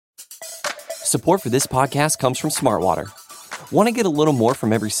Support for this podcast comes from Smartwater. Want to get a little more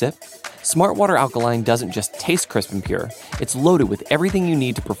from every sip? Smartwater Alkaline doesn't just taste crisp and pure, it's loaded with everything you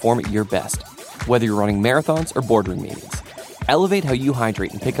need to perform at your best, whether you're running marathons or boardroom meetings. Elevate how you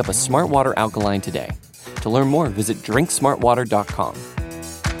hydrate and pick up a Smartwater Alkaline today. To learn more, visit drinksmartwater.com.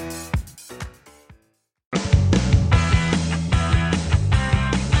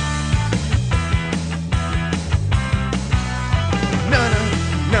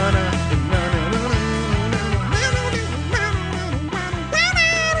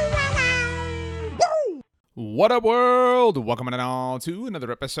 Whaddup World? Welcome on all to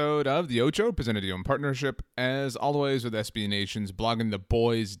another episode of the Ocho, presented to you in partnership, as always, with SB Nation's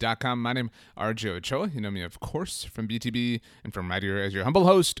bloggingtheboys.com. My name is RJ Ochoa. You know me, of course, from BTB and from right here as your humble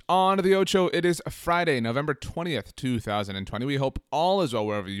host on the Ocho. It is Friday, November 20th, 2020. We hope all is well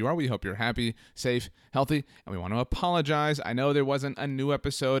wherever you are. We hope you're happy, safe, healthy, and we want to apologize. I know there wasn't a new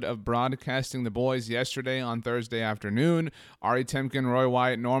episode of Broadcasting the Boys yesterday on Thursday afternoon. Ari Temkin, Roy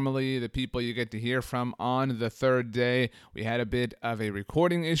Wyatt, normally the people you get to hear from on the third day. We had a bit of a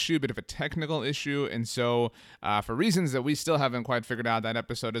recording issue, a bit of a technical issue, and so for reasons that we still haven't quite figured out, that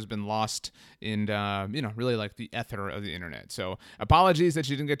episode has been lost in, really like the ether of the internet. So apologies that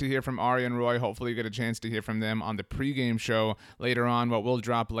you didn't get to hear from Ari and Roy. Hopefully you get a chance to hear from them on the pregame show later on, what will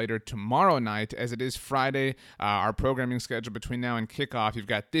drop later tomorrow night, as it is Friday. Our programming schedule between now and kickoff, you've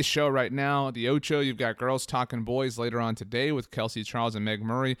got this show right now, the Ocho. You've got Girls Talking Boys later on today with Kelsey Charles and Meg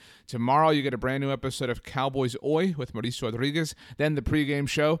Murray. Tomorrow you get a brand new episode of Cowboys Oi with Mauricio Rodriguez, then the pregame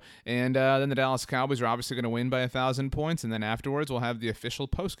show, and then the Dallas Cowboys are obviously going to win by 1,000 points, and then afterwards we'll have the official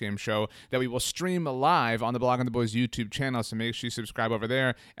postgame show that we will stream live on the Blogging the Boys YouTube channel, so make sure you subscribe over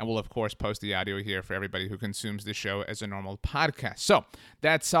there, and we'll of course post the audio here for everybody who consumes the show as a normal podcast. So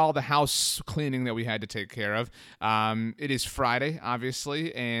that's all the house cleaning that we had to take care of. It is Friday,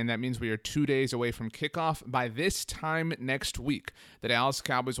 obviously, and that means we are 2 days away from kickoff. By this time next week, the Dallas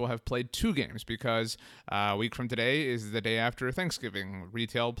Cowboys will have played 2 games, because a week from today is the day after Thanksgiving.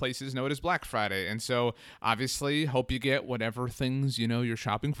 Retail places know it as Black Friday. And so obviously hope you get whatever things, you're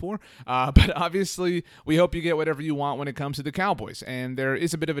shopping for. But obviously we hope you get whatever you want when it comes to the Cowboys. And there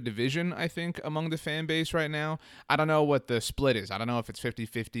is a bit of a division, I think, among the fan base right now. I don't know what the split is. I don't know if it's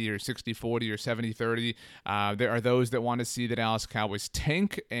 50-50 or 60-40 or 70-30. There are those that want to see the Dallas Cowboys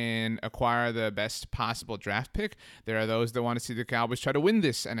tank and acquire the best possible draft pick. There are those that want to see the Cowboys try to win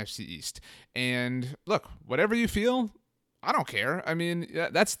this NFC East. And look, whatever you feel, I don't care. I mean,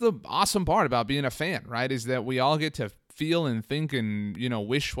 that's the awesome part about being a fan, right? Is that we all get to feel and think and,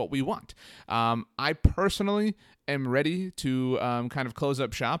 wish what we want. I personally am ready to kind of close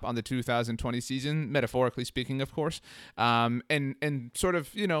up shop on the 2020 season, metaphorically speaking, of course, and sort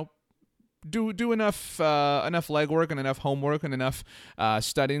of, do enough legwork and enough homework and enough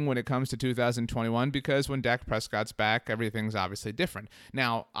studying when it comes to 2021, because when Dak Prescott's back, everything's obviously different.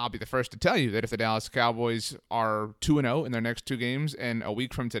 Now, I'll be the first to tell you that if the Dallas Cowboys are 2-0 in their next 2 games, and a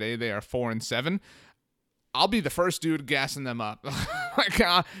week from today they are 4-7, I'll be the first dude gassing them up.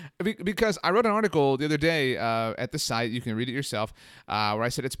 Because I wrote an article the other day at the site, you can read it yourself, where I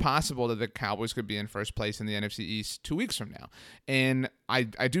said it's possible that the Cowboys could be in first place in the NFC East 2 weeks from now. And I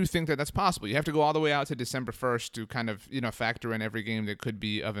do think that that's possible. You have to go all the way out to December 1st to kind of, factor in every game that could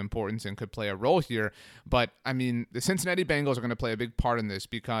be of importance and could play a role here. But, I mean, the Cincinnati Bengals are going to play a big part in this,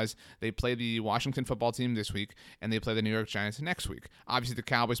 because they play the Washington football team this week, and they play the New York Giants next week. Obviously, the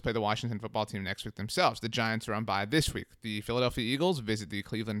Cowboys play the Washington football team next week themselves. The Giants are on bye this week. The Philadelphia Eagles visit the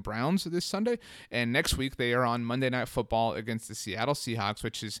Cleveland Browns this Sunday, and next week they are on Monday Night Football against the Seattle Seahawks,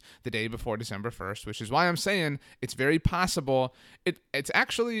 which is the day before December 1st, which is why I'm saying it's very possible. It's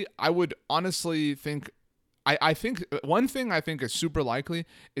actually, I would honestly think, I think one thing I think is super likely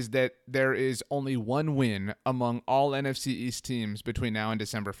is that there is only one win among all NFC East teams between now and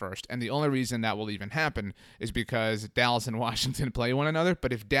December 1st. And the only reason that will even happen is because Dallas and Washington play one another.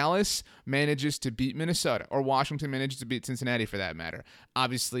 But if Dallas manages to beat Minnesota, or Washington manages to beat Cincinnati for that matter,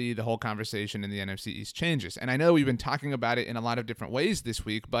 obviously the whole conversation in the NFC East changes. And I know we've been talking about it in a lot of different ways this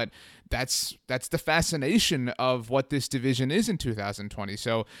week, but that's the fascination of what this division is in 2020.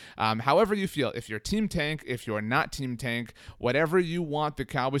 So however you feel, if you're team tank, if you're not team tank, whatever you want the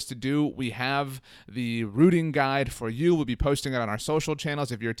Cowboys to do, we have the rooting guide for you. We'll be posting it on our social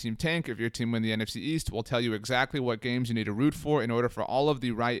channels. If you're team tank, if your team win the NFC East, we'll tell you exactly what games you need to root for in order for all of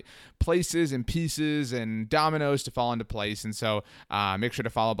the right places and pieces and dominoes to fall into place. And so make sure to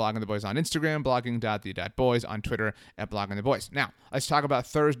follow Blogging the Boys on Instagram, blogging.the.boys, on Twitter at Blogging the Boys. Now, let's talk about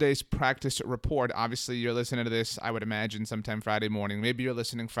Thursday's practice report. Obviously, you're listening to this, I would imagine, sometime Friday morning. Maybe you're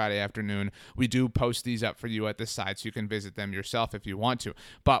listening Friday afternoon. We do post these up for you at the site, so you can visit them yourself if you want to.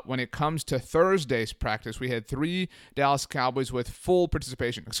 But when it comes to Thursday's practice, we had 4 Dallas Cowboys with full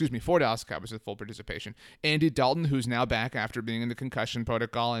participation. Andy Dalton, who's now back after being in the concussion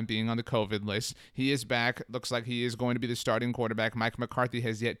protocol and being on the COVID list. He is back. Looks like he is going to be the starting quarterback. Mike McCarthy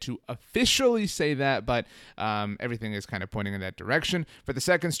has yet to officially say that, but everything is kind of pointing in that direction. For the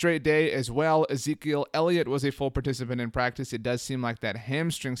second straight day as well, Ezekiel Elliott was a full participant in practice. It does seem like that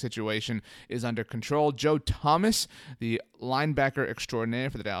hamstring situation is under control. Joe Thomas, the linebacker extraordinaire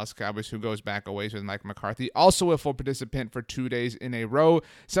for the Dallas Cowboys, who goes back a ways with Mike McCarthy, also a full participant for 2 days in a row.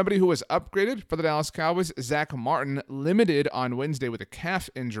 Somebody who was upgraded for the Dallas Cowboys, Zach Martin, limited on Wednesday with a calf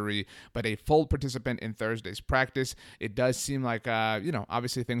injury, but a full participant in Thursday's practice. It does seem like,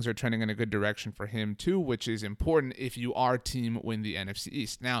 obviously things are trending in a good direction for him too, which is important if you are team win the NFC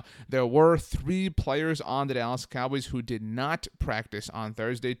East. Now, there were 3 players on the Dallas Cowboys who did not practice on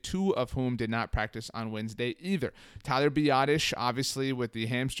Thursday, 2 of whom did not practice on Wednesday either. Tyler Biadasz, obviously with the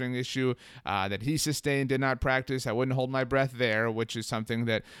hamstring issue that he sustained, did not practice. I wouldn't hold my breath there, which is something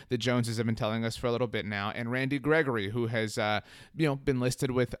that the Joneses have been telling us for a little bit now. And Randy Gregory, who has been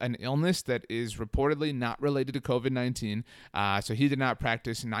listed with an illness that is reportedly not related to COVID-19. So he did not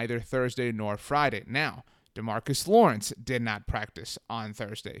practice neither Thursday nor Friday. Now, DeMarcus Lawrence did not practice on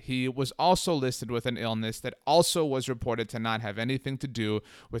Thursday. He was also listed with an illness that also was reported to not have anything to do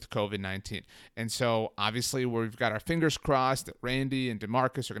with COVID-19. And so, obviously, we've got our fingers crossed that Randy and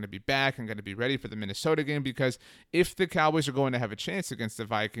DeMarcus are going to be back and going to be ready for the Minnesota game, because if the Cowboys are going to have a chance against the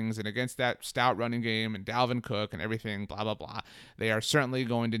Vikings and against that stout running game and Dalvin Cook and everything, blah, blah, blah, they are certainly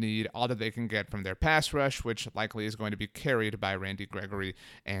going to need all that they can get from their pass rush, which likely is going to be carried by Randy Gregory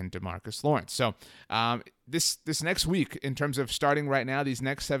and DeMarcus Lawrence. So, this next week, in terms of starting right now, these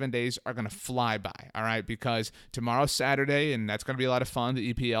next 7 days are going to fly by, all right? Because tomorrow's Saturday, and that's going to be a lot of fun.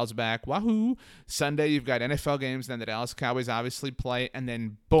 The EPL's back. Wahoo! Sunday, you've got NFL games, then the Dallas Cowboys obviously play, and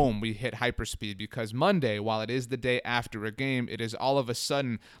then boom, we hit hyperspeed, because Monday, while it is the day after a game, it is all of a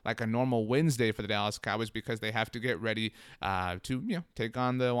sudden like a normal Wednesday for the Dallas Cowboys, because they have to get ready to take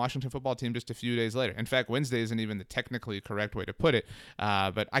on the Washington football team just a few days later. In fact, Wednesday isn't even the technically correct way to put it,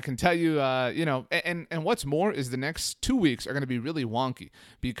 but I can tell you, and what's more is the next 2 weeks are going to be really wonky,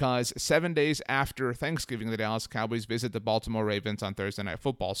 because 7 days after Thanksgiving, the Dallas Cowboys visit the Baltimore Ravens on Thursday Night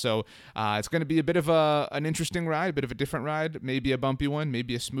Football. So it's going to be a bit of an interesting ride, a bit of a different ride, maybe a bumpy one,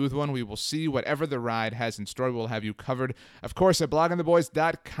 maybe a smooth one. We will see. Whatever the ride has in store, we'll have you covered. Of course, at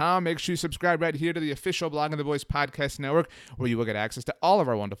bloggingtheboys.com. Make sure you subscribe right here to the official Blogging the Boys podcast network, where you will get access to all of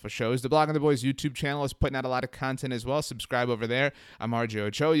our wonderful shows. The Blogging the Boys YouTube channel is putting out a lot of content as well. Subscribe over there. I'm RJ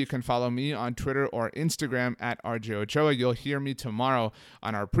Ocho. You can follow me on Twitter or Instagram at RJ Ochoa. You'll hear me tomorrow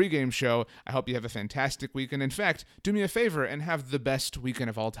on our pregame show. I hope you have a fantastic weekend. In fact, do me a favor and have the best weekend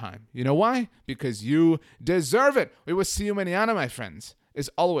of all time. You know why? Because you deserve it. We will see you mañana, my friends. As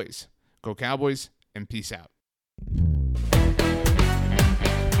always, go Cowboys and peace out.